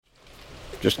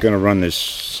Just going to run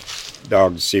this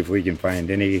dog to see if we can find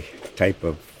any type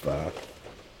of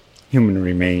human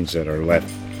remains that are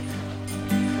left.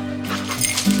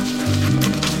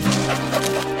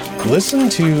 Listen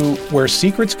to Where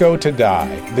Secrets Go to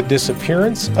Die, The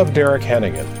Disappearance of Derek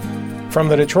Hennigan. From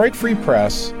the Detroit Free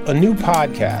Press, a new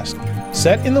podcast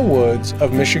set in the woods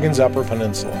of Michigan's Upper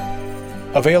Peninsula.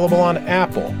 Available on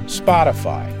Apple,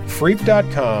 Spotify,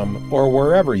 Freep.com, or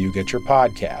wherever you get your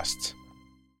podcasts.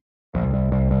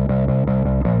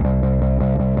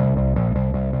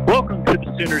 Welcome to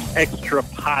the Sooners Extra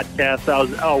Podcast.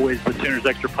 As always, the Sooners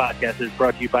Extra Podcast is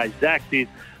brought to you by Zaxby's,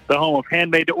 the home of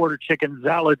handmade-to-order chicken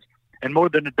salads and more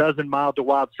than a dozen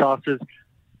mild-to-wild sauces.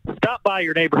 Stop by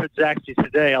your neighborhood Zaxby's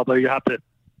today, although you have to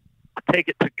take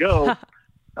it to go.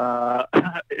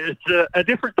 It's a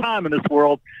different time in this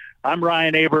world. I'm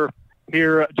Ryan Aber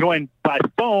here, joined by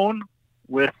phone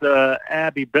with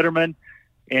Abby Bitterman.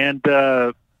 And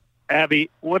Abby,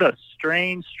 what a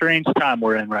strange time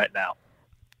we're in right now.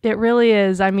 It really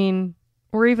is. I mean,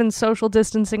 we're even social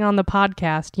distancing on the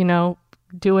podcast,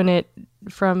 doing it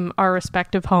from our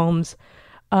respective homes.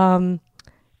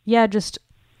 Just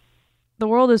the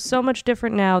world is so much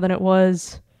different now than it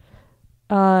was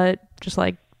just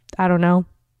like, I don't know,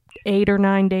 8 or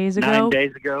 9 days ago. 9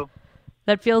 days ago.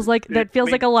 That feels like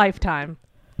a lifetime.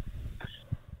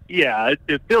 Yeah,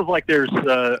 it feels like there's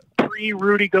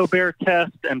pre-Rudy Gobert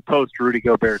test and post-Rudy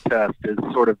Gobert test is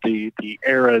sort of the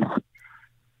eras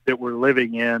that we're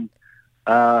living in.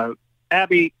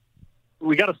 Abby,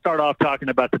 we got to start off talking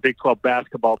about the Big 12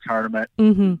 basketball tournament,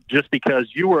 just because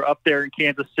you were up there in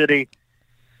Kansas City.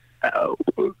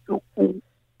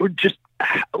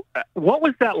 What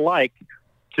was that like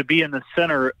to be in the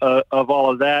center of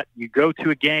all of that? You go to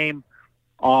a game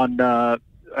on, I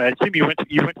assume you went to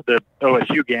the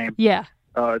OSU game. Yeah.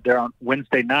 There on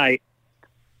Wednesday night.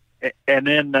 And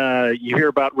then you hear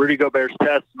about Rudy Gobert's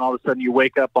test, and all of a sudden you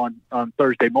wake up on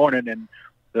Thursday morning, and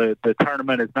the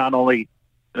tournament is not only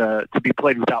to be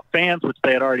played without fans, which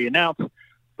they had already announced,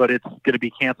 but it's going to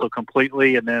be canceled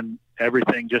completely, and then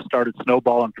everything just started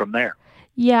snowballing from there.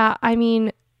 Yeah, I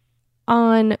mean,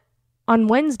 on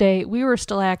Wednesday, we were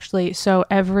still actually, so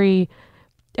every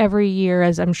year,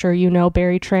 as I'm sure you know,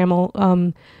 Barry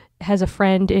Trammell has a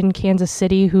friend in Kansas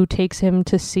City who takes him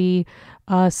to see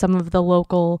some of the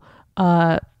local,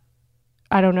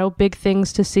 big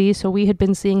things to see. So we had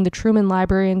been seeing the Truman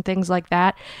Library and things like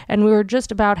that. And we were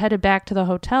just about headed back to the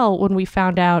hotel when we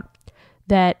found out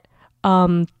that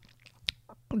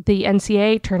the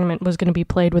NCAA tournament was going to be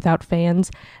played without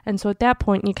fans. And so at that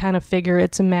point, you kind of figure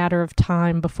it's a matter of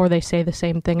time before they say the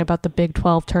same thing about the Big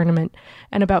 12 tournament.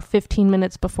 And about 15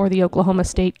 minutes before the Oklahoma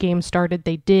State game started,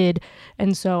 they did.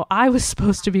 And so I was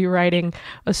supposed to be writing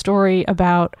a story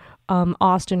about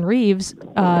Austin Reeves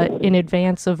in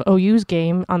advance of OU's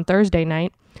game on Thursday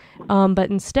night. But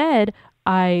instead,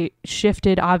 I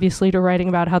shifted, obviously, to writing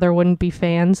about how there wouldn't be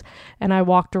fans, and I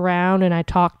walked around and I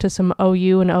talked to some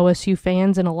OU and OSU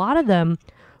fans, and a lot of them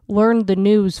learned the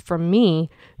news from me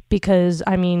because,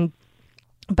 I mean,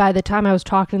 by the time I was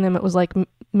talking to them, it was like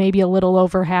maybe a little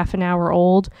over half an hour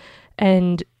old,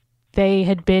 and they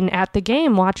had been at the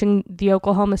game watching the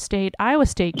Oklahoma State-Iowa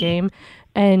State game,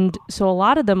 and so a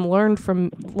lot of them learned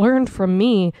from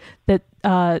me that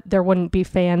there wouldn't be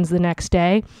fans the next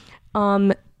day.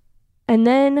 And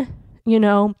then,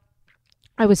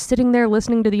 I was sitting there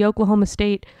listening to the Oklahoma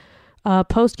State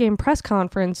post-game press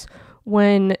conference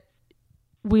when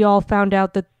we all found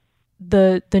out that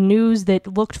the news that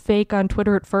looked fake on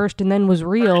Twitter at first and then was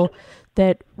real,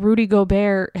 that Rudy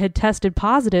Gobert had tested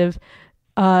positive,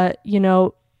 and the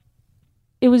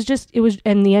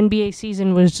NBA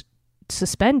season was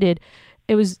suspended.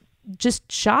 It was just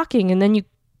shocking. And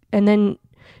then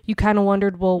you kind of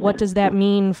wondered, well, what does that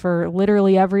mean for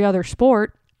literally every other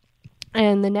sport?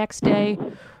 And the next day,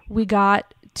 we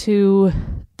got to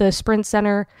the Sprint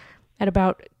Center at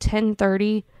about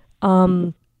 10:30.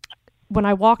 When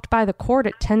I walked by the court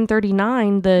at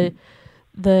 10:39,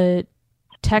 the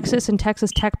Texas and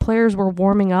Texas Tech players were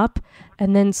warming up,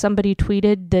 and then somebody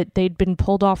tweeted that they'd been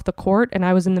pulled off the court, and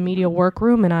I was in the media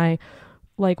workroom, and I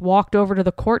walked over to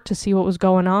the court to see what was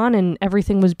going on, and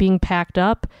everything was being packed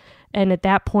up. And at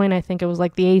that point, I think it was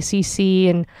like the ACC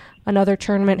and another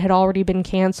tournament had already been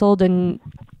canceled, and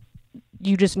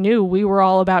you just knew we were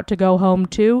all about to go home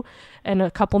too. And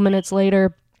a couple minutes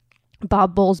later,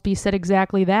 Bob Bowlesby said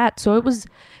exactly that. So it was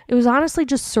honestly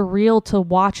just surreal to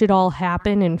watch it all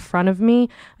happen in front of me.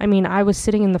 I mean, I was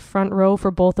sitting in the front row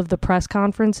for both of the press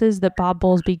conferences that Bob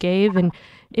Bowlesby gave, and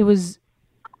it was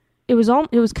it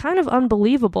was kind of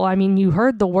unbelievable. I mean, you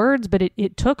heard the words, but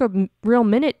it took a real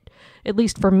minute, at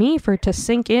least for me, for it to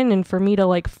sink in and for me to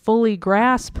like fully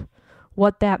grasp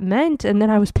what that meant. And then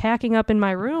I was packing up in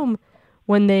my room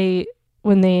when they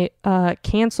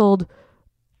canceled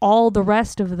all the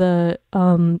rest of the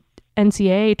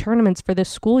NCAA tournaments for this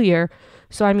school year.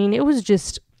 So I mean, it was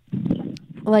just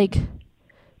like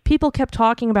people kept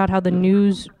talking about how the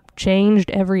news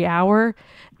changed every hour,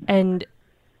 and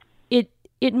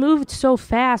it moved so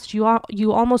fast, you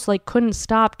almost like couldn't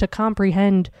stop to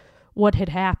comprehend what had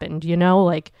happened, you know?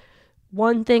 Like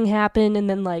one thing happened and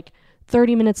then like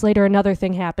 30 minutes later another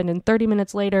thing happened, and 30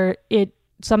 minutes later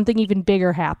something even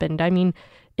bigger happened. I mean,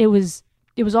 it was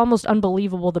almost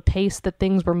unbelievable the pace that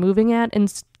things were moving at, and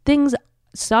things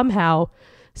somehow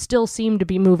still seem to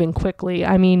be moving quickly.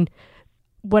 I mean,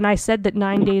 when I said that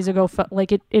 9 days ago,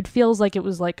 like it feels like it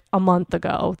was like a month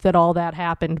ago that all that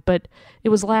happened, but it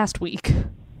was last week.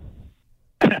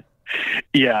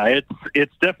 Yeah,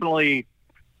 it's definitely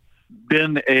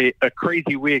been a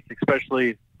crazy week,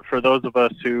 especially for those of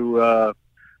us who,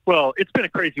 well, it's been a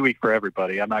crazy week for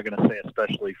everybody. I'm not going to say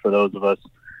especially for those of us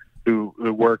who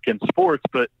work in sports,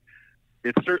 but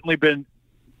it's certainly been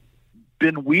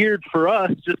weird for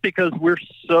us just because we're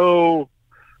so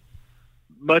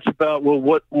much about, well,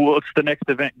 what's the next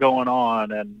event going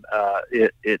on, and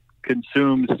it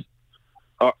consumes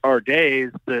our days,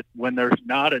 that when there's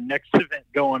not a next event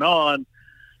going on,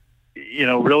 you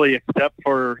know, really except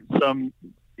for some,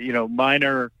 you know,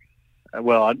 minor,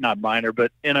 well, not minor,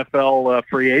 but NFL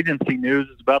free agency news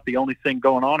is about the only thing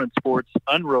going on in sports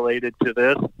unrelated to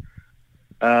this.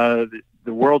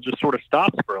 The world just sort of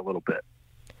stops for a little bit.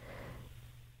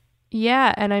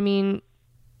 Yeah, and I mean,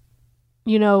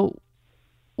 you know,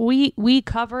 we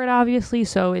cover it obviously,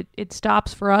 so it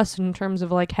stops for us in terms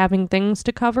of like having things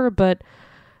to cover, but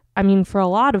I mean, for a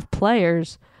lot of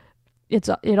players,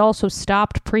 it also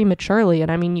stopped prematurely,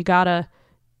 and I mean,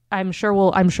 I'm sure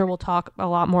we'll talk a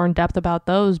lot more in depth about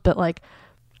those, but like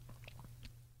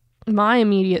my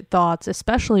immediate thoughts,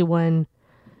 especially when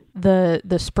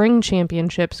the spring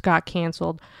championships got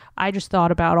canceled, I just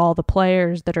thought about all the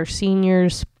players that are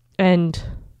seniors. And,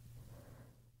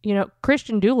 you know,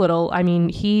 Christian Doolittle, I mean,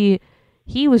 he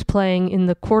was playing in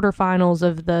the quarterfinals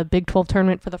of the Big 12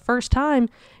 tournament for the first time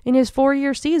in his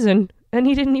 4-year season, and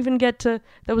he didn't even get to,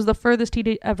 that was the furthest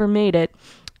he ever made it,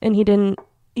 and he didn't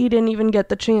even get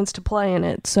the chance to play in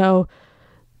it. So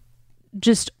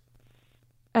just,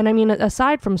 and I mean,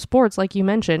 aside from sports, like you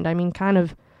mentioned, I mean, kind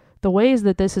of the ways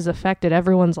that this has affected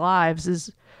everyone's lives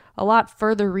is a lot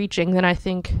further reaching than I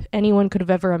think anyone could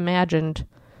have ever imagined,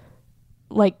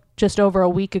 like just over a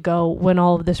week ago when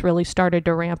all of this really started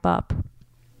to ramp up.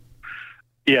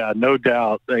 Yeah, no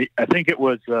doubt. I think it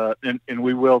was, and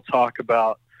we will talk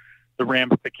about the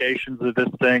ramifications of this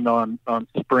thing on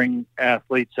spring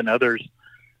athletes and others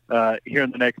here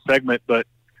in the next segment. But,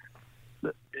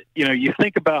 you know, you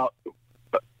think about,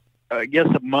 I guess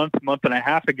a month and a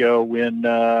half ago when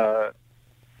a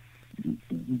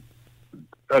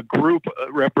group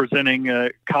representing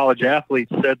college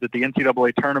athletes said that the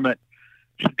NCAA tournament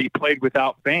should be played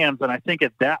without fans. And I think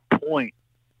at that point,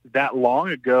 that long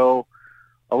ago,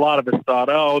 a lot of us thought,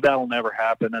 oh, that'll never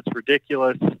happen. That's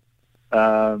ridiculous.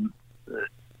 You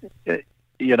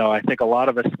know, I think a lot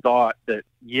of us thought that,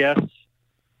 yes,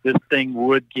 this thing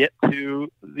would get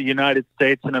to the United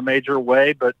States in a major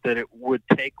way, but that it would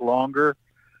take longer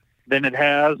than it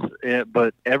has.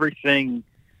 But everything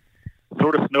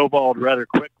sort of snowballed rather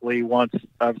quickly once,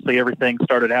 obviously, everything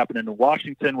started happening in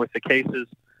Washington with the cases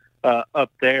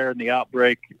up there and the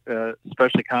outbreak,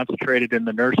 especially concentrated in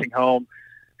the nursing home.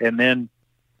 And then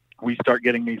we start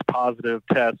getting these positive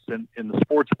tests in the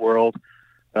sports world.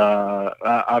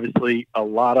 Obviously, a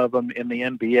lot of them in the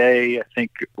NBA. I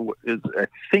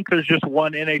think there's just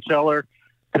one NHLer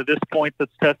to this point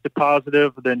that's tested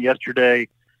positive. Then yesterday,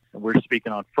 and we're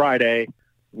speaking on Friday,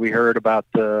 we heard about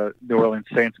the New Orleans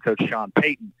Saints coach Sean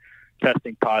Payton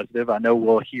testing positive. I know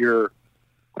we'll hear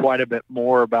quite a bit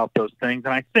more about those things.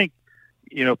 And I think,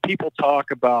 you know, people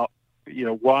talk about, you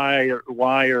know, why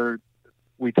are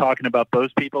we talking about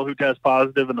those people who test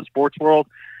positive in the sports world?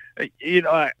 You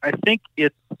know, I think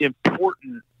it's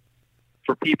important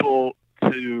for people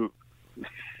to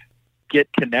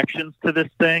get connections to this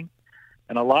thing.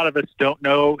 And a lot of us don't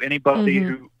know anybody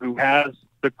who has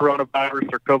the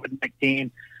coronavirus or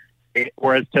COVID-19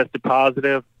 or has tested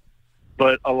positive.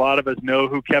 But a lot of us know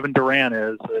who Kevin Durant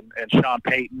is and Sean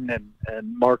Payton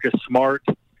and Marcus Smart,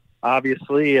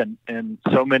 obviously, and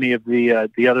so many of the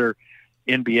other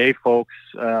NBA folks,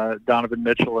 Donovan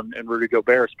Mitchell and Rudy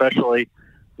Gobert especially,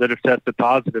 that have tested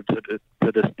positive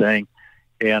to this thing.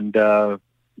 And,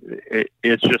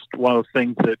 it's just one of those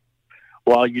things that,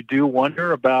 while you do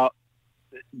wonder about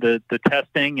the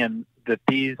testing and that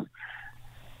these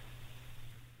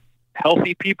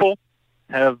healthy people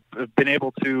have been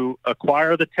able to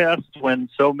acquire the test when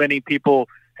so many people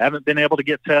haven't been able to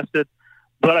get tested.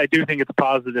 But I do think it's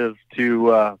positive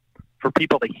to for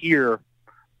people to hear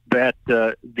that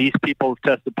these people have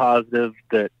tested positive,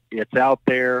 that it's out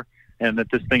there, and that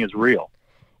this thing is real.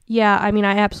 Yeah, I mean,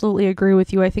 I absolutely agree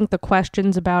with you. I think the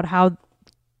questions about how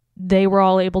they were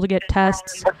all able to get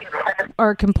tests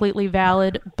are completely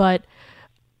valid, but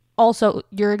also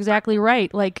you're exactly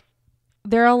right. Like,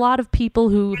 there are a lot of people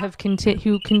who have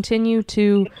who continue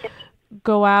to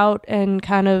go out and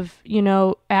kind of,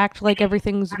 act like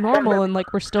everything's normal and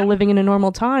like we're still living in a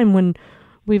normal time when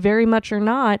we very much are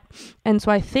not. And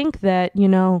so I think that,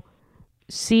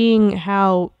 seeing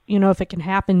how, if it can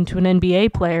happen to an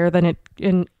NBA player, then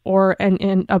or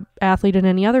an athlete in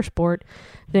any other sport,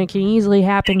 then it can easily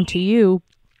happen to you.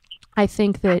 I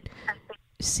think that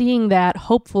seeing that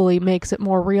hopefully makes it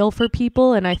more real for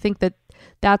people. And I think that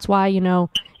that's why,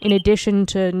 in addition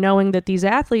to knowing that these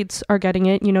athletes are getting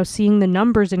it, seeing the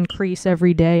numbers increase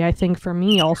every day, I think for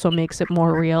me also makes it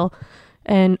more real.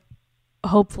 And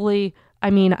hopefully, I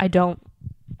mean, I don't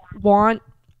want,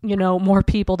 more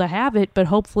people to have it, but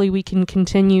hopefully we can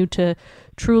continue to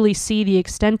truly see the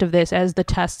extent of this as the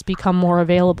tests become more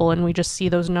available and we just see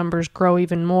those numbers grow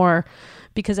even more,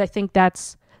 because I think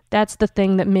that's the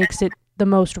thing that makes it the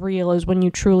most real, is when you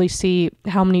truly see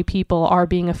how many people are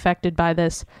being affected by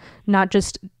this, not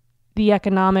just the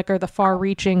economic or the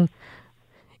far-reaching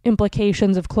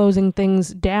implications of closing things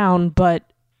down, but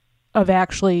of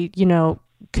actually,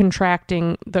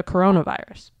 contracting the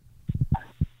coronavirus.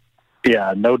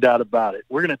 Yeah, no doubt about it.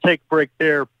 We're going to take a break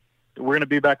there. We're going to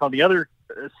be back on the other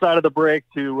side of the break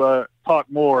to talk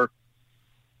more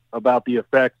about the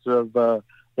effects of the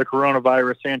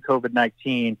coronavirus and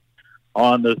COVID-19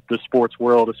 on the sports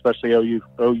world, especially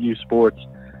OU sports.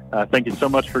 Thank you so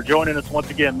much for joining us once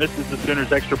again. This is the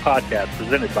Sooners Extra Podcast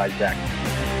presented by Zach.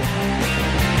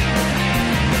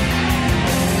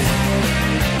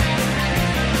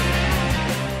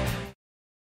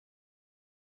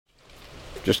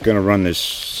 Just going to run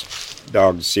this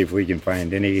dog to see if we can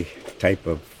find any type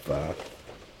of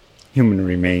human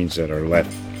remains that are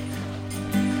left.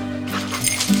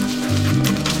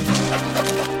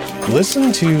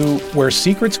 Listen to Where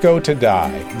Secrets Go to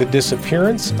Die, The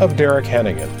Disappearance of Derek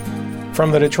Hennigan. From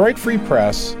the Detroit Free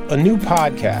Press, a new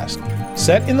podcast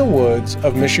set in the woods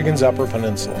of Michigan's Upper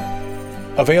Peninsula.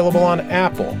 Available on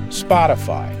Apple,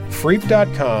 Spotify,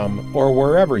 Freep.com, or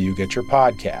wherever you get your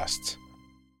podcasts.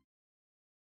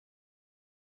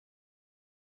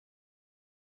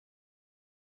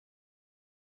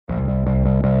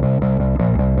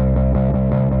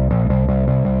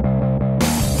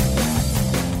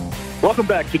 Welcome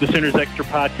back to the Sooners Extra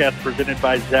Podcast presented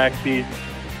by Zaxby's.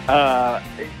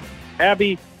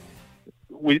 Abby,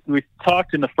 we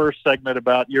talked in the first segment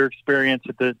about your experience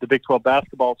at the Big 12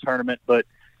 basketball tournament, but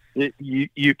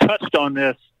you touched on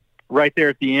this right there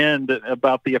at the end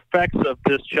about the effects of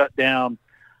this shutdown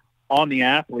on the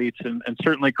athletes, and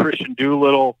certainly Christian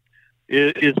Doolittle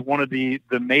is one of the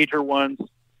major ones.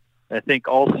 I think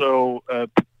also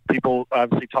people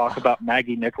obviously talk about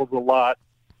Maggie Nichols a lot,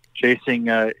 chasing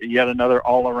yet another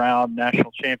all-around national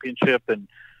championship, and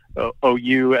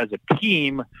OU as a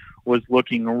team was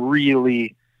looking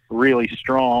really, really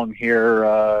strong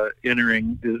here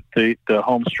entering the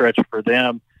home stretch for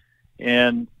them.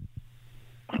 And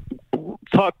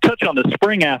touch on the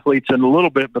spring athletes in a little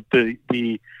bit, but the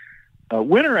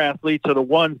winter athletes are the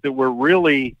ones that we're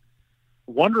really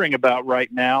wondering about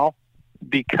right now,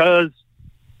 because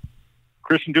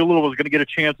Christian Doolittle was going to get a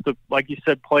chance to, like you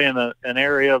said, play in an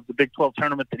area of the Big 12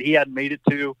 tournament that he hadn't made it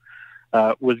to,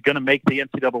 was going to make the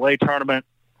NCAA tournament.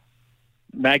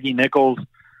 Maggie Nichols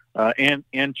and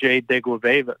Jade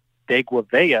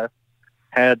DeGuevea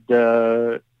had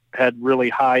really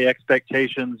high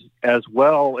expectations as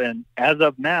well. And as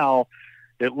of now,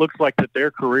 it looks like that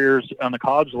their careers on the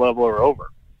college level are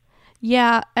over.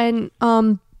 Yeah, and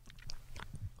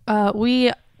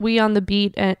we on the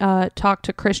beat talked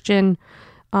to Christian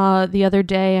the other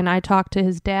day, and I talked to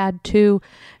his dad too.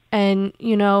 And,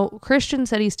 Christian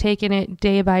said he's taking it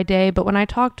day by day. But when I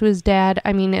talked to his dad,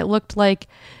 I mean, it looked like,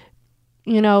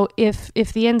 if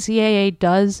the NCAA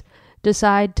does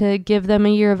decide to give them a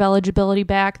year of eligibility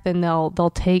back, then they'll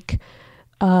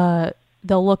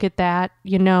look at that,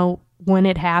 when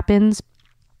it happens.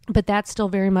 But that's still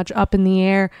very much up in the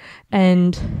air.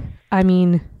 And, I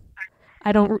mean,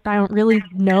 I don't really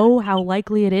know how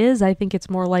likely it is. I think it's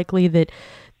more likely that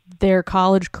their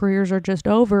college careers are just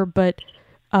over. But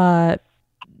But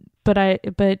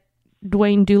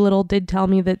Dwayne Doolittle did tell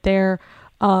me that they're,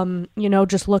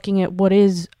 just looking at what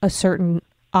is a certain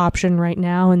option right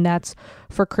now, and that's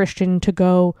for Christian to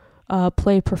go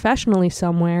play professionally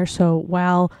somewhere. So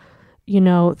while,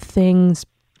 things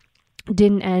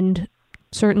didn't end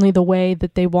certainly the way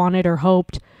that they wanted or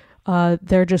hoped,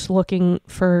 they're just looking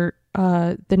for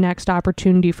the next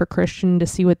opportunity for Christian to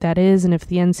see what that is. And if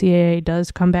the NCAA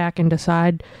does come back and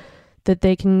decide that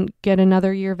they can get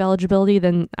another year of eligibility,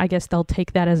 then I guess they'll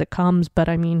take that as it comes. But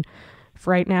I mean,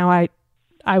 for right now,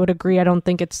 I would agree. I don't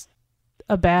think it's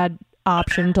a bad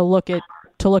option to look at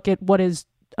what is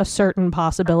a certain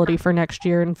possibility for next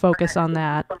year and focus on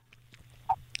that.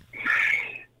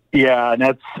 Yeah, and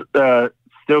that's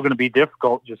still going to be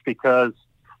difficult just because,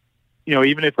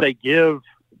 even if they give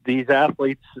these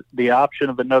athletes the option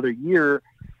of another year,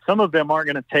 some of them aren't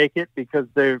going to take it because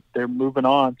they're moving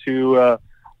on to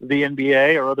the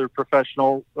NBA or other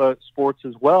professional sports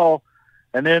as well.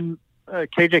 And then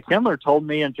KJ Kindler told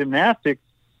me in gymnastics,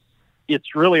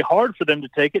 it's really hard for them to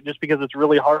take it just because it's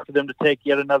really hard for them to take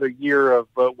yet another year of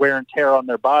wear and tear on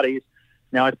their bodies.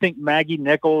 Now, I think Maggie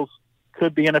Nichols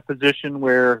could be in a position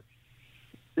where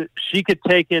she could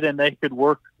take it and they could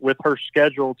work with her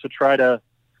schedule to try to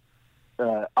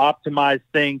optimize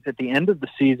things at the end of the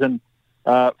season.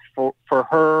 For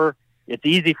her, it's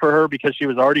easy for her because she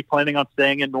was already planning on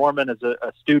staying in Norman as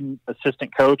a student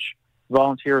assistant coach,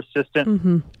 volunteer assistant.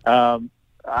 Mm-hmm.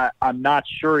 I'm not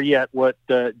sure yet what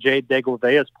Jade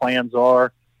Deglavaya's plans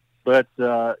are, but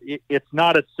it's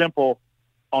not as simple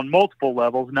on multiple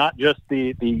levels, not just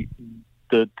the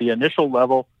initial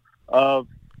level of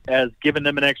as giving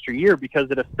them an extra year, because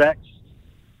it affects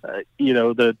the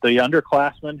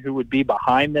underclassmen who would be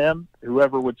behind them,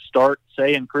 whoever would start,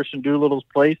 say, in Christian Doolittle's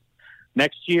place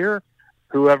next year,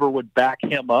 whoever would back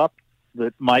him up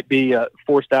that might be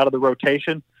forced out of the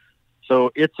rotation.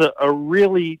 So it's a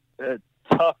really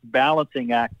tough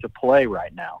balancing act to play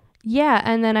right now. Yeah,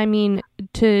 and then I mean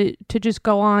to just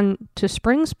go on to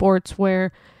spring sports,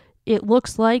 where it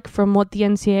looks like from what the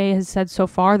NCAA has said so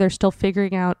far, they're still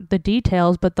figuring out the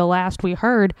details, but the last we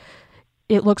heard,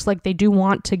 it looks like they do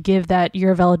want to give that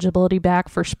year of eligibility back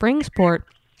for spring sport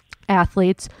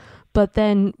athletes. But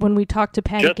then when we talked to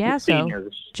Patty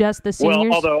Gasso, just the seniors.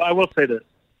 Well, although I will say this,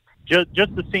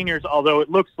 just the seniors, although it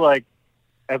looks like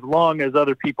as long as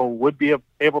other people would be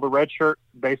able to redshirt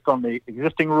based on the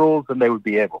existing rules, then they would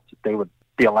be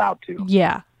allowed to.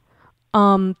 Yeah.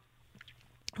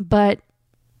 But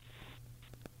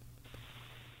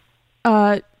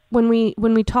when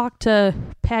we talked to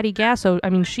Patty Gasso, I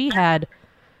mean, she had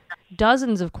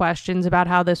dozens of questions about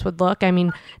how this would look. I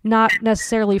mean, not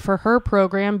necessarily for her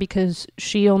program because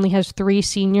she only has 3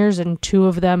 seniors and 2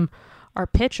 of them are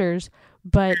pitchers,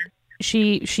 but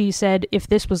she said if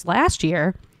this was last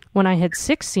year when I had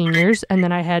 6 seniors and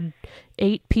then I had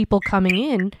 8 people coming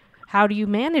in, how do you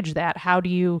manage that? How do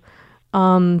you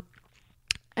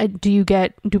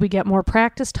do we get more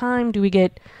practice time? Do we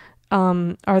get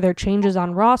are there changes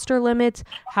on roster limits?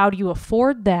 How do you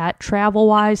afford that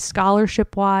travel-wise,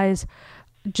 scholarship-wise?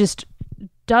 Just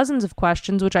dozens of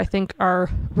questions, which I think are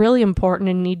really important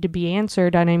and need to be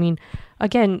answered. And I mean,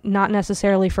 again, not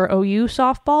necessarily for OU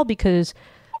softball because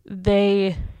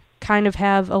they kind of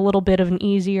have a little bit of an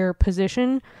easier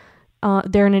position.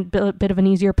 They're in a bit of an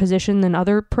easier position than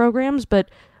other programs, but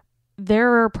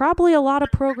there are probably a lot of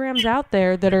programs out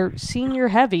there that are senior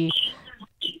heavy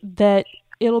that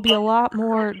it'll be a lot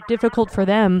more difficult for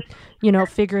them,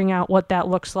 figuring out what that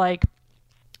looks like,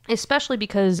 especially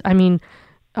because, I mean,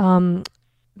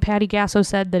 Patty Gasso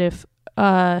said that if,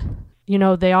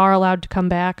 they are allowed to come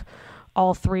back,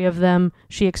 all 3 of them,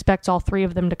 she expects all 3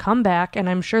 of them to come back. And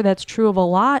I'm sure that's true of a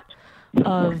lot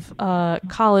of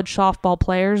college softball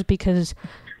players because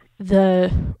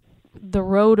the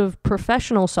road of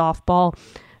professional softball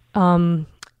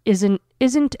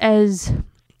isn't as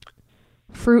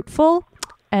fruitful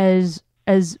as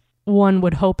one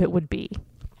would hope it would be.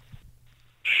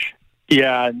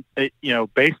 Yeah,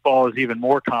 baseball is even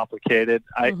more complicated.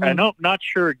 Mm-hmm. I'm not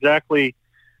sure exactly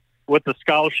what the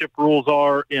scholarship rules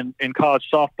are in college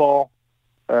softball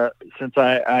since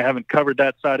I haven't covered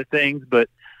that side of things, but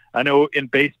I know in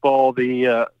baseball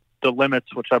the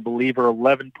limits, which I believe are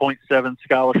 11.7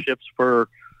 scholarships for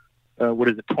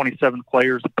 27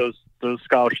 players, those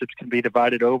scholarships can be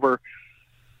divided over.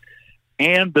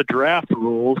 And the draft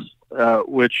rules,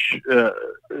 where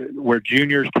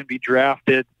juniors can be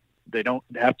drafted. They don't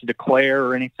have to declare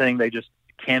or anything. They just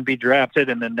can be drafted,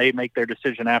 and then they make their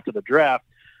decision after the draft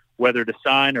whether to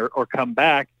sign or come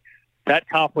back. That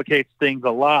complicates things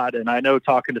a lot. And I know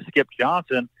talking to Skip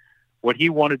Johnson, what he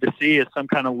wanted to see is some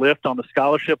kind of lift on the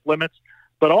scholarship limits,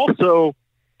 but also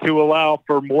to allow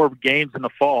for more games in the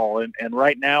fall. And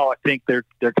right now, I think there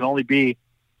can only be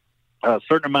a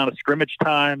certain amount of scrimmage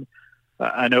time.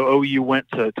 I know OU went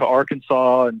to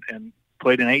Arkansas and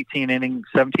played an 18 inning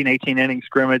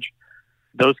scrimmage.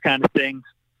 Those kind of things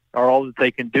are all that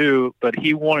they can do, but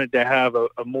he wanted to have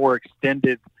a more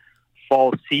extended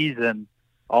fall season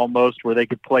almost where they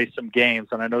could play some games.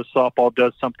 And I know softball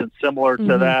does something similar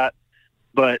to that,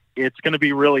 but it's going to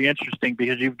be really interesting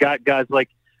because you've got guys like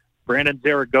Brandon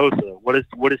Zaragoza. What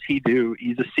does he do?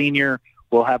 He's a senior,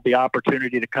 will have the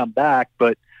opportunity to come back,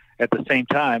 but at the same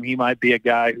time, he might be a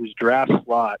guy whose draft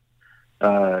slot,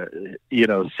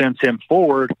 sends him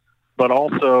forward, but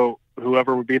also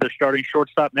whoever would be their starting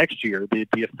shortstop next year. The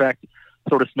effect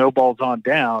sort of snowballs on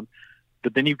down.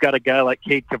 But then you've got a guy like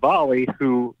Cade Cavalli,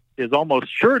 who is almost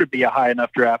sure to be a high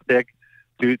enough draft pick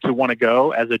to want to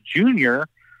go as a junior,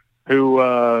 who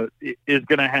is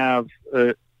going to have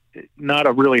not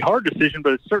a really hard decision,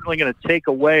 but it's certainly going to take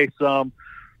away some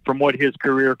from what his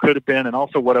career could have been and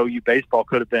also what OU baseball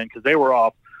could have been, because they were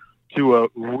off to a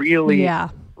really,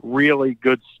 really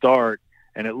good start.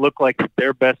 And it looked like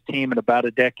their best team in about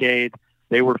a decade.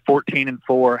 They were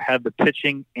 14-4, had the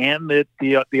pitching and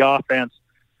the offense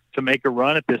to make a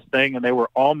run at this thing, and they were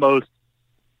almost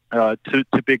to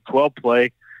Big 12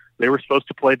 play. They were supposed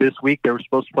to play this week. They were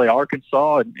supposed to play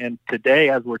Arkansas, and today,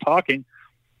 as we're talking,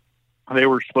 they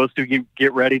were supposed to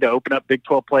get ready to open up Big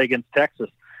 12 play against Texas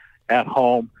at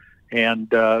home, and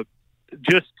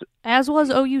just as was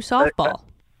OU softball.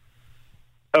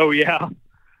 Oh yeah.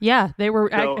 Yeah, they were.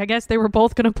 So, I guess they were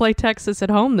both going to play Texas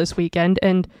at home this weekend,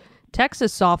 and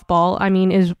Texas softball, I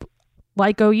mean, is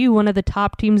like OU, one of the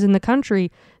top teams in the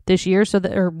country this year. So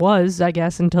that, or was, I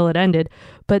guess, until it ended.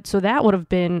 But so that would have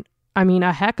been, I mean,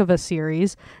 a heck of a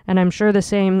series, and I'm sure the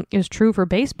same is true for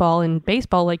baseball. And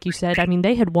baseball, like you said, I mean,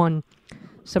 they had won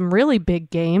some really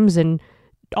big games and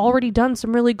already done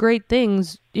some really great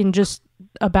things in just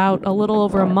about a little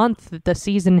over a month that the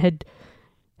season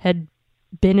had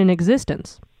been in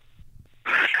existence.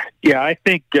 Yeah, I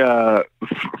think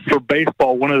for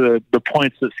baseball, one of the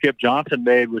points that Skip Johnson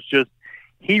made was just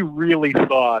he really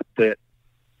thought that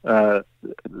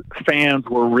fans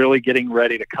were really getting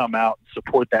ready to come out and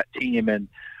support that team. And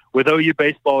with OU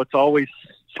baseball, it's always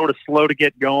sort of slow to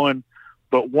get going.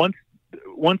 But once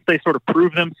they sort of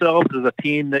prove themselves as a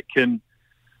team that can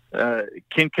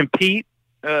compete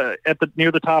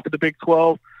near the top of the Big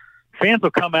 12, fans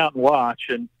will come out and watch.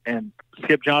 And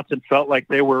Skip Johnson felt like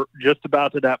they were just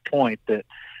about to that point that,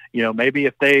 maybe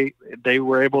if they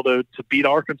were able to beat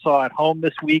Arkansas at home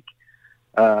this week,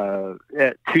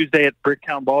 at Tuesday at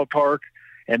Bricktown Ballpark,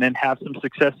 and then have some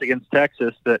success against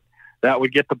Texas, that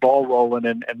would get the ball rolling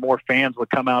and more fans would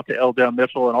come out to L. Dale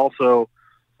Mitchell, and also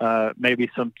maybe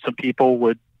some people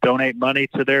would donate money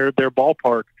to their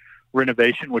ballpark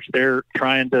renovation, which they're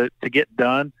trying to get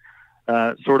done,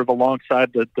 sort of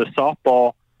alongside the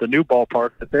softball, the new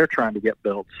ballpark that they're trying to get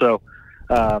built. So,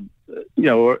 a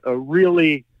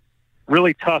really,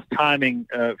 really tough timing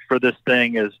for this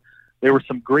thing is there were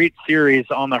some great series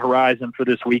on the horizon for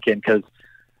this weekend because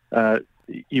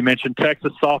you mentioned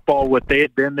Texas softball, what they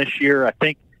had been this year. I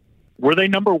think, were they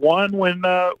number one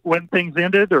when things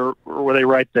ended, or were they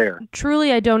right there?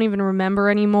 Truly, I don't even remember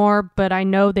anymore, but I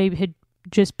know they had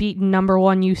just beaten number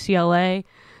one UCLA.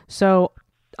 So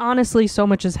honestly, so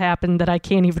much has happened that I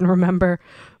can't even remember,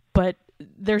 but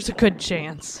there's a good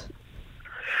chance.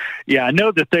 Yeah, I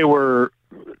know that they were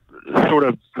sort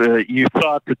of, you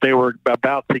thought that they were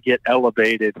about to get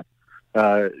elevated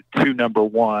to number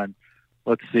one.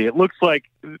 Let's see. It looks like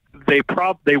they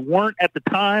weren't at the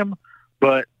time,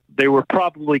 but they were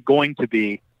probably going to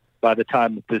be by the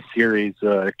time that this series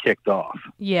kicked off.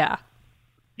 Yeah.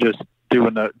 Just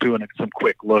doing some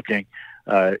quick looking.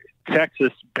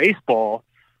 Texas baseball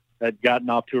had gotten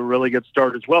off to a really good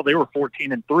start as well. They were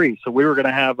 14-3, so we were going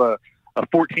to have a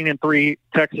 14-3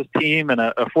 Texas team and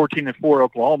a 14-4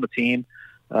 Oklahoma team,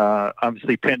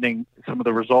 obviously pending some of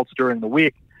the results during the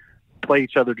week, play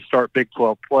each other to start Big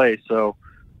 12 play. So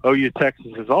OU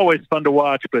Texas is always fun to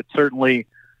watch, but certainly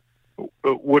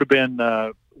would have been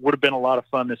a lot of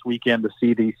fun this weekend to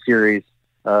see these series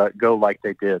go like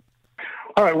they did.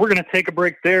 All right, we're going to take a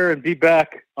break there and be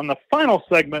back on the final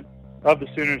segment of the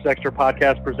Sooners Extra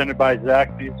podcast presented by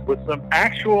Zaxby's with some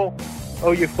actual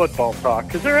OU football talk,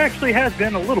 because there actually has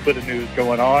been a little bit of news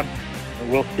going on.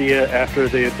 And we'll see you after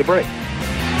the break.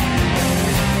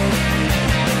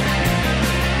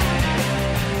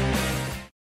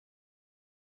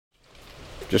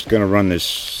 Just going to run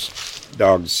this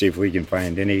dog to see if we can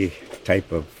find any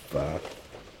type of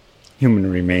human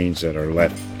remains that are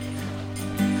left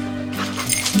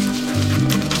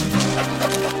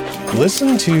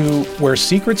Listen to Where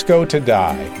Secrets Go to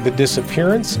Die, The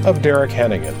Disappearance of Derek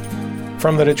Hennigan.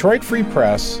 From the Detroit Free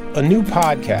Press, a new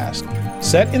podcast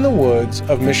set in the woods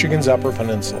of Michigan's Upper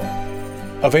Peninsula.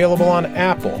 Available on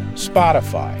Apple,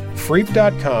 Spotify,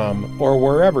 Freep.com, or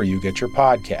wherever you get your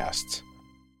podcasts.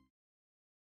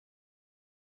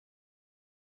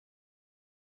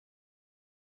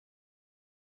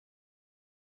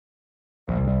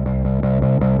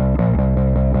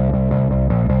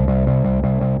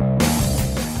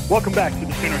 Welcome back to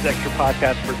the Sooners Extra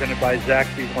Podcast presented by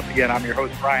Zaxby's. Once again, I'm your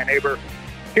host, Ryan Aber,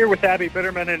 here with Abby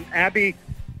Bitterman. And Abby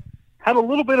had a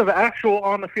little bit of actual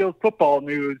on-the-field football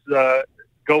news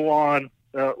go on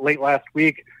late last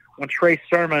week when Trey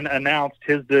Sermon announced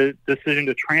his decision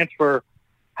to transfer.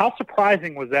 How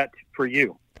surprising was that for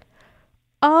you?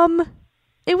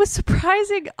 It was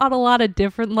surprising on a lot of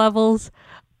different levels.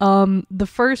 The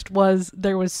first was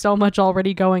there was so much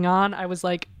already going on. I was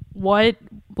like, what?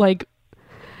 Like,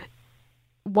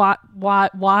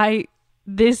 why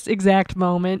this exact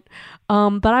moment?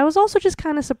 But I was also just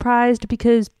kind of surprised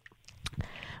because,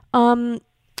 obviously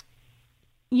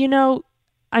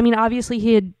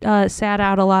he had sat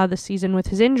out a lot of the season with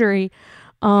his injury.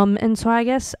 And so I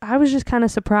guess I was just kind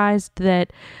of surprised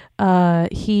that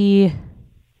he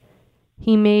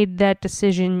made that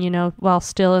decision, while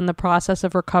still in the process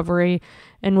of recovery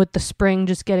and with the spring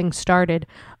just getting started.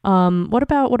 What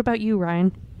about you,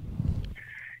 Ryan?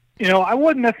 I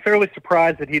wasn't necessarily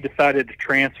surprised that he decided to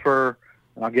transfer,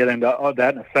 and I'll get into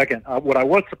that in a second. What I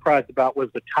was surprised about was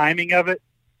the timing of it.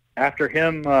 After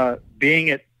him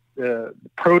being at the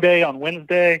pro day on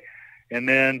Wednesday, and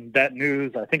then that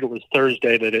news, I think it was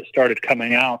Thursday that it started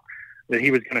coming out that he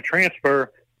was going to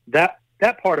transfer, that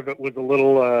part of it was a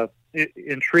little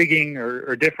intriguing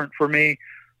or different for me,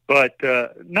 but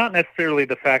not necessarily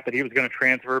the fact that he was going to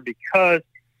transfer because,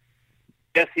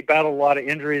 yes, he battled a lot of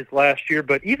injuries last year,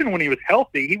 but even when he was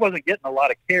healthy, he wasn't getting a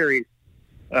lot of carries.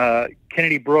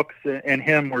 Kennedy Brooks and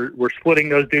him were splitting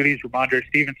those duties. Ramondre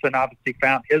Stevenson obviously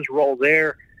found his role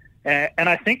there. And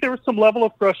I think there was some level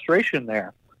of frustration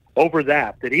there over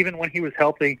that even when he was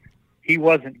healthy, he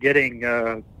wasn't getting,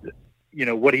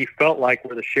 what he felt like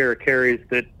were the share of carries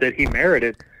that he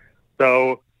merited.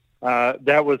 So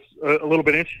that was a little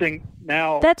bit interesting.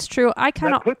 Now, that's true. I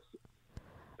kind of...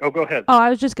 Oh, go ahead. Oh,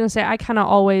 I was just going to say, I kind of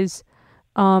always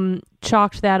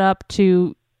chalked that up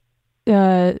to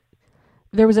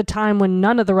there was a time when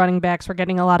none of the running backs were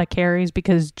getting a lot of carries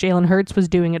because Jalen Hurts was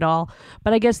doing it all.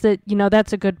 But I guess that,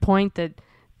 that's a good point, that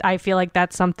I feel like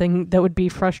that's something that would be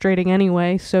frustrating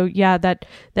anyway. So, yeah, that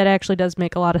actually does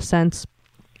make a lot of sense.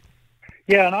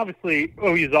 Yeah, and obviously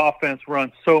OU's offense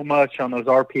runs so much on those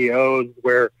RPOs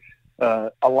where a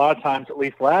lot of times, at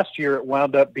least last year, it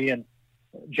wound up being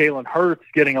Jalen Hurts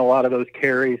getting a lot of those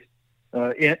carries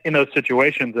in those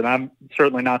situations. And I'm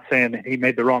certainly not saying that he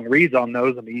made the wrong reads on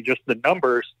those. I mean, just the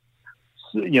numbers,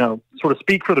 sort of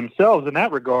speak for themselves in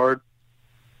that regard.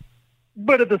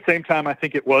 But at the same time, I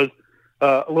think it was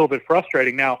a little bit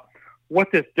frustrating. Now, what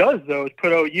this does, though, is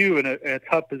put OU in a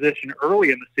tough position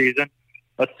early in the season,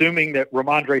 assuming that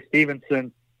Ramondre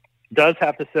Stevenson does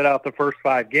have to sit out the first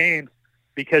 5 games,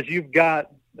 because you've got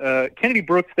Kennedy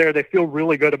Brooks there. They feel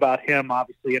really good about him,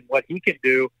 obviously, and what he can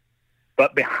do.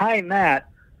 But behind that,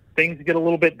 things get a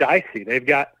little bit dicey. They've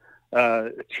got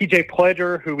TJ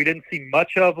Pledger, who we didn't see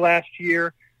much of last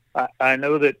year. I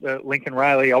know that Lincoln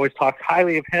Riley always talks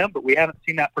highly of him, but we haven't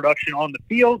seen that production on the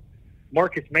field.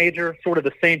 Marcus Major, sort of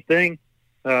the same thing.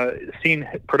 Seen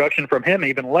production from him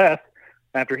even less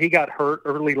after he got hurt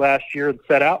early last year and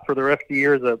set out for the rest of the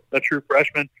year as a true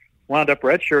freshman, wound up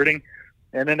redshirting.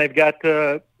 And then they've got,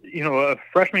 a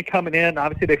freshman coming in.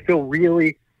 Obviously, they feel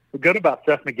really good about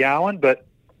Seth McGowan, but,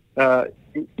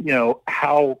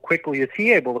 how quickly is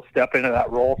he able to step into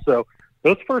that role? So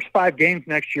those first 5 games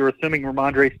next year, assuming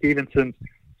Ramondre Stevenson's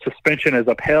suspension is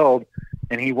upheld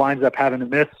and he winds up having to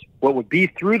miss what would be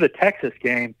through the Texas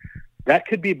game, that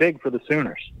could be big for the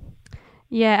Sooners.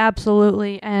 Yeah,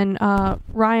 absolutely. And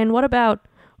Ryan, what about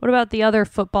the other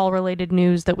football-related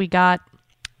news that we got?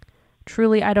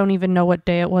 Truly, I don't even know what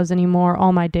day it was anymore.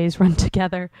 All my days run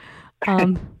together.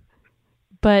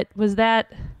 But was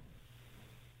that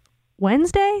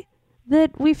Wednesday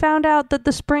that we found out that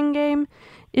the spring game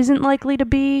isn't likely to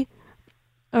be,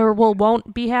 or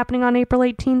won't be happening on April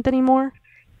 18th anymore?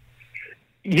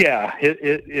 Yeah,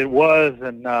 it was,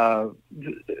 and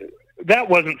that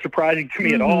wasn't surprising to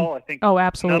me at all. I think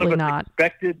absolutely none of us not.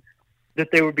 Expected that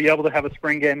they would be able to have a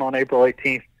spring game on April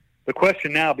 18th. The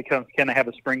question now becomes, can they have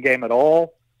a spring game at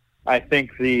all? I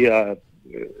think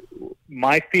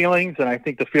my feelings, and I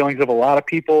think the feelings of a lot of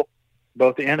people,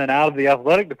 both in and out of the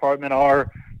athletic department,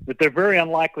 are that they're very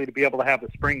unlikely to be able to have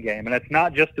a spring game. And it's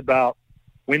not just about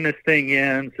when this thing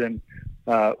ends and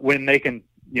when they can,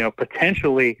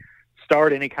 potentially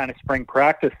start any kind of spring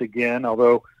practice again,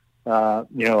 although,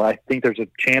 I think there's a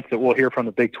chance that we'll hear from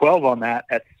the Big 12 on that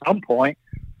at some point.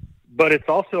 But it's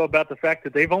also about the fact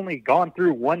that they've only gone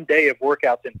through one day of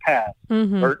workouts in pads,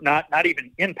 or not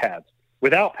even in pads,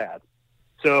 without pads.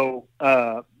 So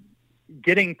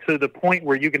getting to the point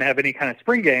where you can have any kind of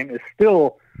spring game is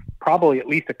still probably at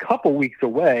least a couple weeks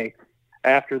away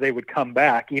after they would come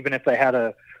back, even if they had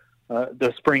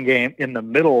the spring game in the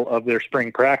middle of their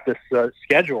spring practice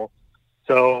schedule.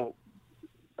 So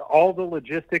all the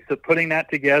logistics of putting that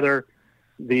together,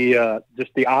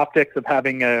 just the optics of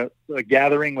having a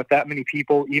gathering with that many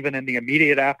people, even in the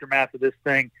immediate aftermath of this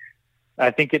thing,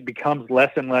 I think it becomes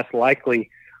less and less likely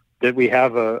that we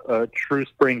have a true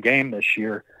spring game this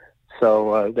year.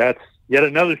 So that's yet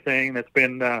another thing that's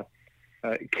been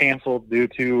canceled due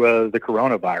to the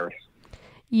coronavirus.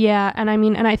 Yeah, and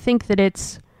I think that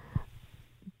it's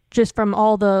just from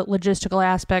all the logistical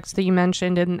aspects that you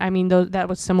mentioned, and that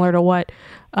was similar to what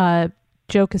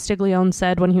Joe Castiglione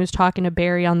said when he was talking to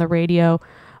Barry on the radio.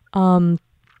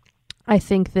 I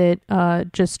think that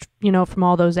just, from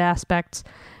all those aspects,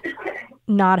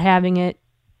 not having it,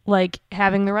 like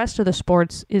having the rest of the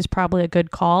sports is probably a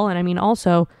good call. And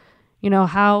also,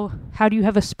 how do you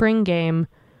have a spring game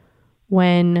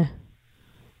when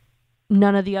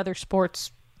none of the other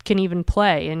sports can even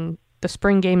play, and the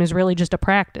spring game is really just a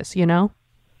practice,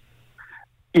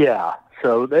 Yeah,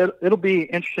 so it'll be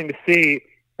interesting to see.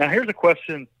 Now, here's a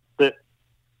question that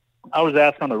I was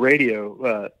asked on the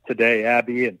radio today,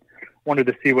 Abby, and wanted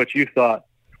to see what you thought.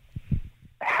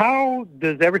 How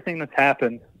does everything that's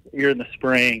happened here in the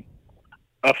spring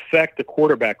affect the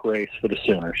quarterback race for the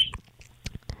Sooners?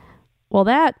 Well,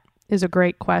 that is a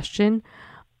great question.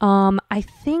 I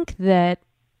think that,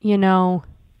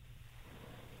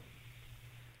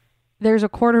 there's a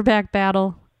quarterback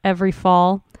battle every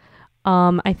fall.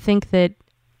 I think that,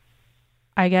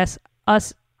 I guess,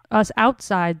 us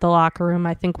outside the locker room,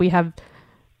 I think we have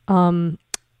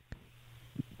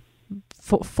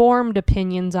formed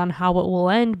opinions on how it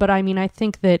will end. But I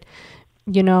think that,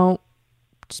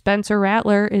 Spencer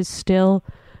Rattler is still,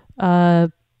 I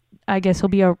guess he'll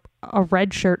be a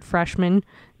redshirt freshman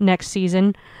next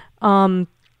season. And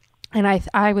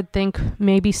I would think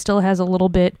maybe still has a little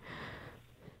bit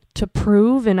to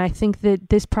prove. And I think that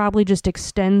this probably just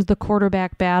extends the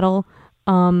quarterback battle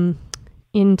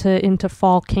into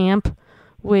fall camp,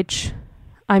 which,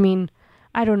 I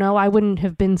don't know. I wouldn't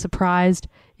have been surprised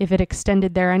if it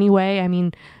extended there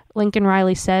anyway. Lincoln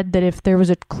Riley said that if there was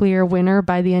a clear winner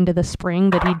by the end of the spring,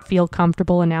 that he'd feel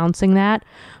comfortable announcing that.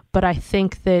 But I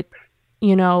think that,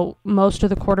 most of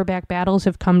the quarterback battles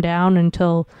have come down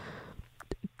until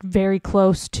very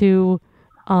close to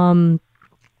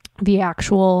the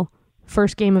actual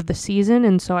first game of the season.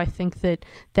 And so I think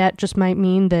that just might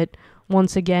mean that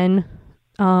once again,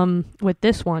 with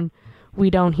this one, we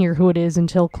don't hear who it is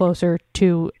until closer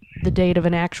to the date of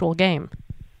an actual game.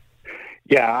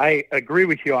 Yeah, I agree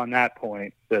with you on that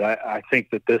point, that I think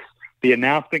that the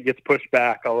announcement gets pushed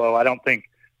back, although I don't think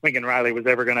Lincoln Riley was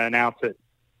ever going to announce it,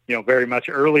 very much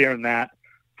earlier than that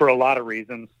for a lot of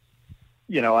reasons.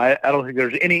 I don't think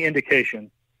there's any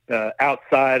indication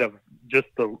outside of just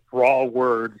the raw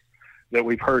words that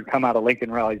we've heard come out of Lincoln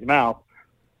Riley's mouth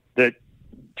that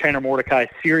Tanner Mordecai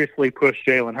seriously pushed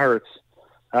Jalen Hurts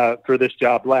for this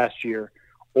job last year,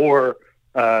 or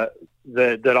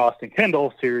that Austin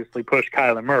Kendall seriously pushed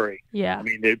Kyler Murray. Yeah.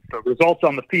 The results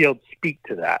on the field speak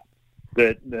to that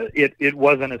it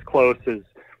wasn't as close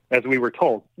as we were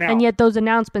told. Now, and yet those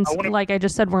announcements, like I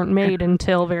just said, weren't made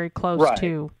until very close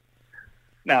to.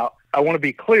 Now, I want to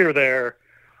be clear there.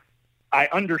 I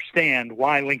understand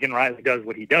why Lincoln Riley does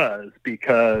what he does,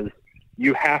 because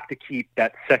you have to keep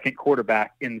that second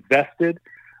quarterback invested,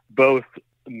 both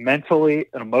mentally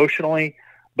and emotionally,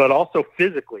 but also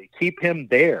physically. Keep him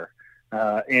there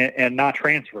and not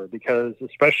transfer, because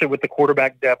especially with the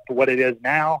quarterback depth, what it is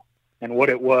now and what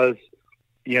it was,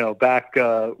 back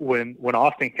when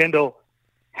Austin Kendall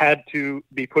had to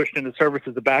be pushed into service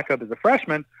as a backup as a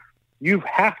freshman, you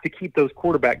have to keep those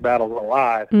quarterback battles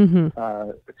alive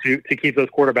to keep those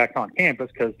quarterbacks on campus,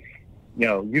 because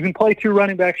you can play two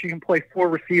running backs, you can play four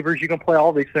receivers, you can play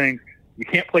all these things. You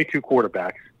can't play two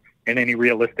quarterbacks in any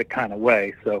realistic kind of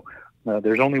way. So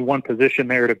there's only one position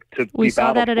there to we be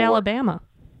saw that at for. Alabama,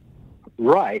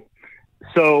 right?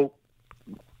 So,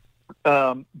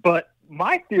 but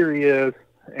my theory is,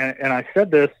 and I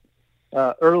said this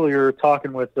earlier,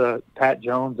 talking with Pat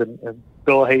Jones and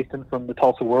Bill Hastings from the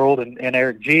Tulsa World and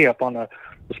Eric G up on the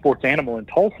Sports Animal in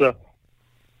Tulsa,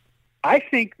 I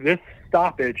think this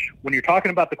stoppage, when you're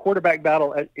talking about the quarterback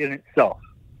battle in itself,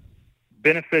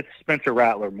 benefits Spencer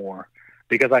Rattler more,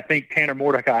 because I think Tanner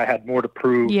Mordecai had more to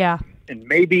prove. Yeah. And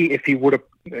maybe if he would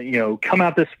have, come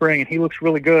out this spring and he looks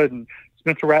really good and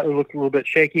Spencer Rattler looks a little bit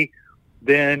shaky,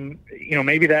 then,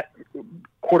 maybe that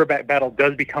quarterback battle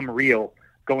does become real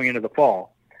going into the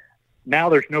fall. Now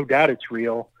there's no doubt it's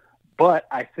real, but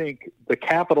I think the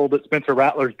capital that Spencer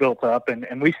Rattler's built up,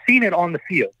 and we've seen it on the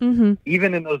field,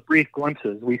 even in those brief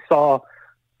glimpses, we saw,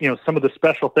 some of the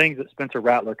special things that Spencer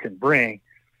Rattler can bring.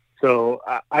 So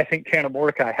I think Tanner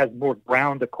Mordecai has more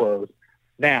ground to close.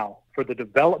 Now, for the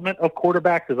development of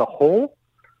quarterbacks as a whole,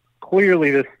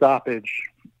 clearly this stoppage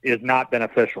is not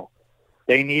beneficial.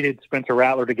 They needed Spencer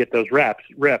Rattler to get those reps.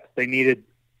 They needed,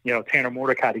 Tanner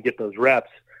Mordecai to get those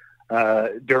reps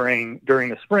during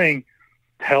the spring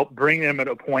to help bring them at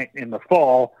a point in the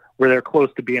fall where they're close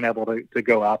to being able to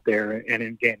go out there and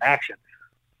in game action.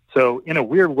 So in a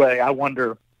weird way, I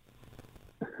wonder,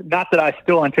 not that I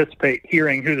still anticipate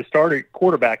hearing who the starting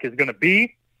quarterback is going to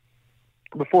be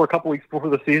before a couple weeks before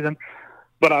the season,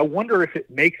 but I wonder if it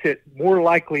makes it more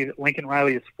likely that Lincoln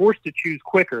Riley is forced to choose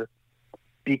quicker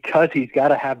because he's got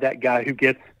to have that guy who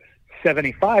gets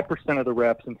 75% of the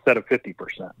reps instead of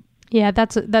 50%. Yeah,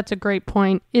 that's a great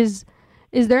point. Is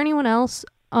there anyone else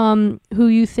who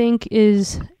you think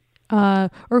is, or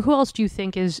who else do you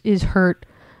think is hurt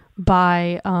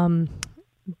by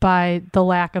the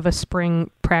lack of a spring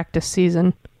practice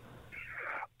season?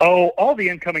 Oh, all the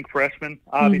incoming freshmen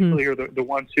obviously are the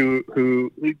ones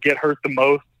who get hurt the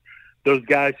most. Those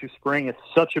guys who spring is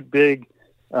such a big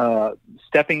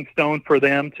stepping stone for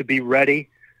them to be ready.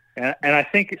 And I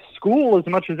think school, as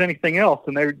much as anything else,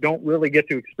 and they don't really get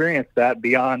to experience that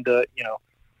beyond,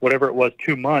 whatever it was,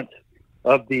 2 months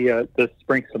of the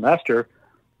spring semester.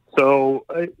 So,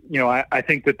 I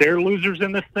think that they're losers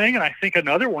in this thing. And I think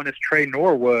another one is Trey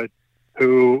Norwood,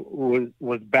 who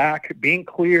was back, being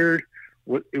cleared,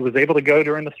 was able to go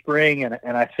during the spring.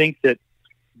 And I think that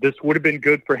this would have been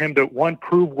good for him to, one,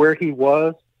 prove where he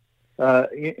was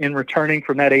in returning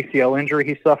from that ACL injury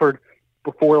he suffered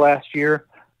before last year,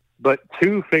 but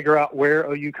two, figure out where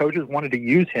OU coaches wanted to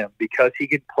use him, because he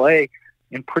could play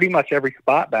in pretty much every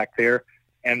spot back there,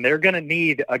 and they're going to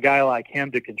need a guy like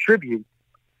him to contribute.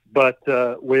 But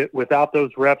without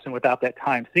those reps and without that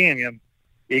time seeing him,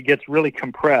 it gets really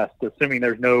compressed, assuming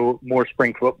there's no more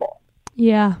spring football.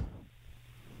 Yeah.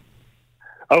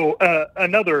 Oh,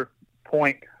 another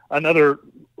point, another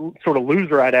sort of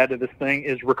loser I'd add to this thing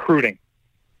is recruiting,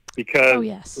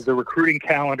 because the recruiting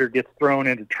calendar gets thrown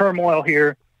into turmoil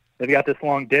here. They've got this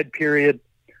long dead period.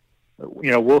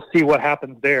 We'll see what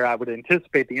happens there. I would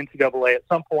anticipate the NCAA at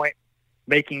some point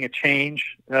making a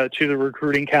change to the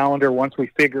recruiting calendar once we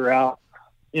figure out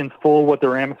in full what the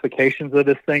ramifications of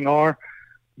this thing are.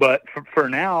 But for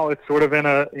now, it's sort of in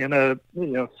a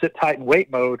sit tight and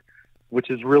wait mode, which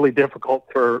is really difficult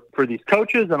for these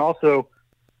coaches and also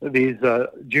these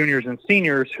juniors and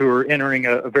seniors who are entering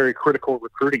a very critical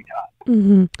recruiting time.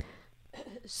 Mm-hmm.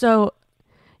 So,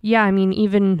 yeah, I mean,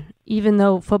 even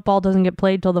though football doesn't get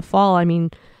played till the fall, I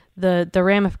mean, the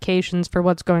ramifications for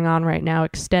what's going on right now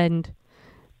extend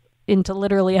into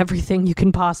literally everything you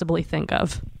can possibly think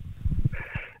of.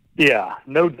 Yeah,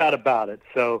 no doubt about it.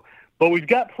 So, but we've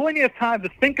got plenty of time to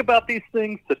think about these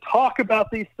things, to talk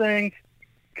about these things,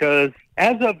 because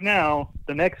as of now,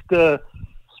 the next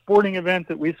sporting event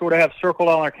that we sort of have circled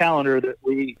on our calendar that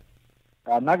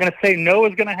I'm not going to say no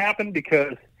is going to happen,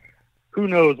 because who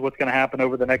knows what's going to happen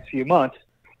over the next few months,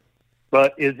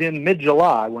 but is in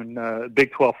mid-July when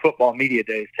Big 12 football media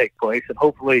days take place, and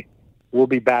hopefully we'll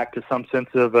be back to some sense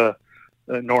of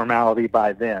normality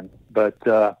by then. But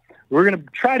we're going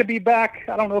to try to be back.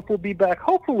 I don't know if we'll be back,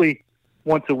 hopefully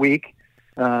once a week,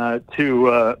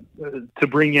 to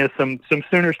bring you some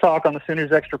Sooners talk on the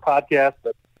Sooners Extra podcast.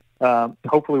 But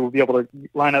hopefully we'll be able to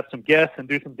line up some guests and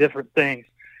do some different things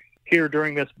here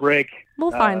during this break.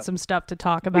 We'll find some stuff to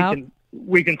talk about.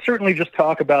 We can certainly just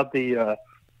talk about the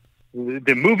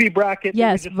movie bracket.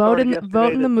 Yes, vote in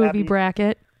the movie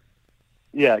bracket.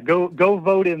 Yeah, go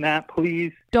vote in that,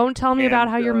 please. Don't tell me about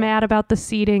how you're mad about the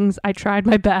seedings. I tried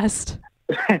my best.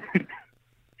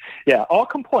 Yeah, all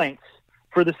complaints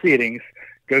for the seedings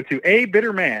go to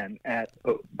abitterman at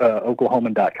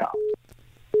oklahoman.com.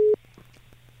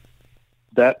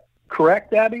 That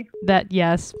correct, Abby?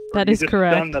 Yes, that is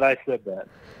correct. Done that I said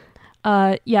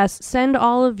that. Yes, send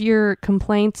all of your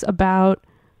complaints about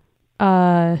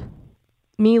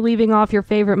me leaving off your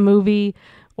favorite movie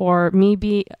or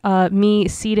me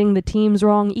seeding the teams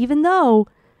wrong, even though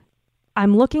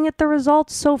I'm looking at the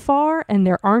results so far and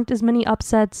there aren't as many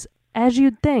upsets as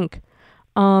you'd think.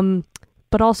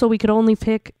 but also we could only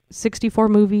pick 64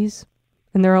 movies,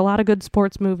 and there are a lot of good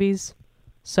sports movies.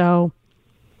 So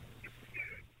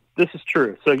this is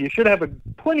true. So you should have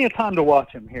plenty of time to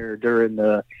watch them here during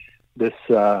this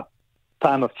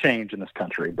time of change in this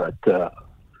country. But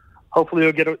hopefully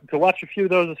you'll get to watch a few of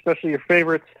those, especially your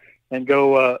favorites, and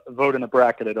go vote in the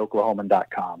bracket at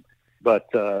oklahoman.com. But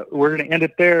we're going to end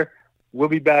it there. We'll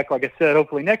be back, like I said,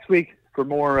 hopefully next week for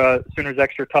more Sooners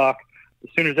Extra talk. The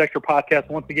Sooners Extra podcast,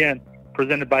 once again,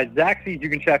 presented by Zaxby's. You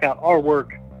can check out our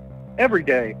work every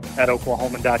day at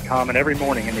oklahoman.com and every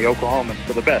morning in the Oklahoman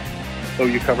for the best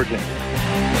OU coverage.